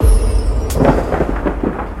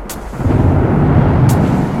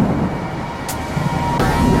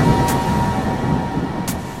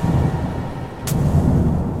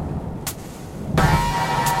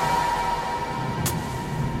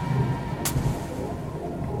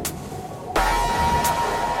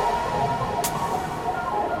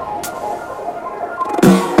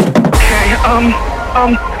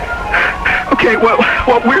Okay,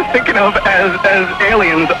 what we're thinking of as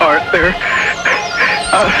aliens are, they're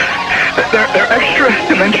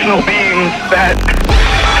extra-dimensional beings that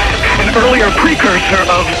an earlier precursor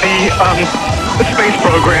of the space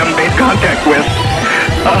program made contact with.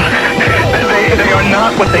 They are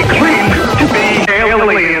not what they claim to be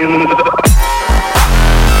aliens.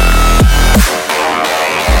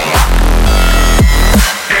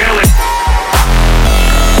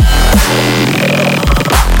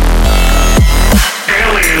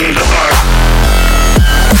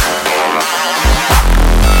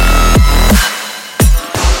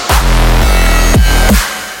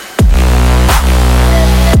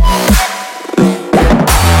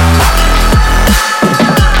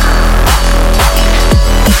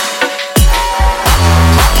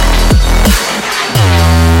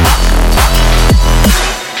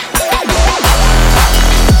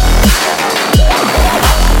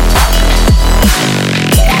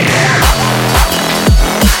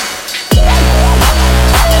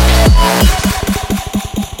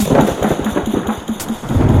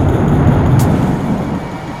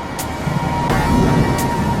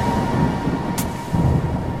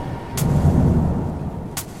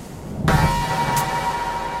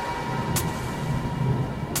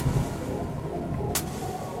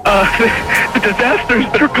 The disasters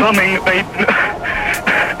that are coming,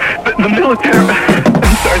 the military,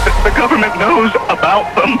 I'm sorry, the government knows about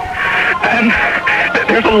them, and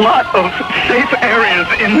there's a lot of safe areas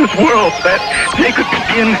in this world that they could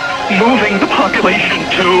begin moving the population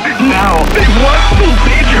to now. They want the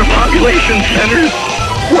major population centers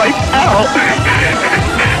wiped out.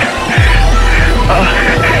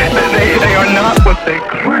 They are not what they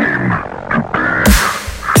claim to be.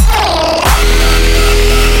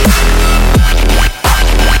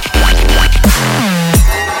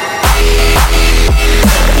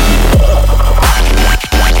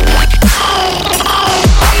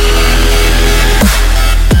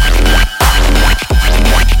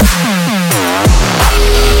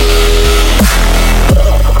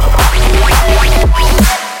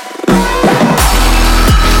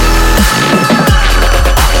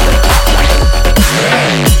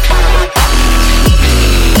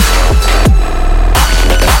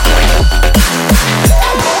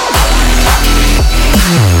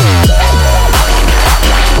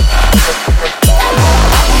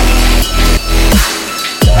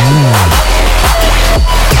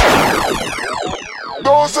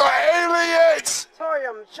 Those are aliens! Sorry,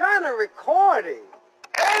 I'm trying to record it.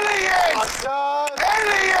 Aliens!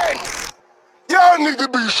 Aliens! Y'all need to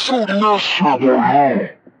be shooting this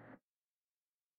shit.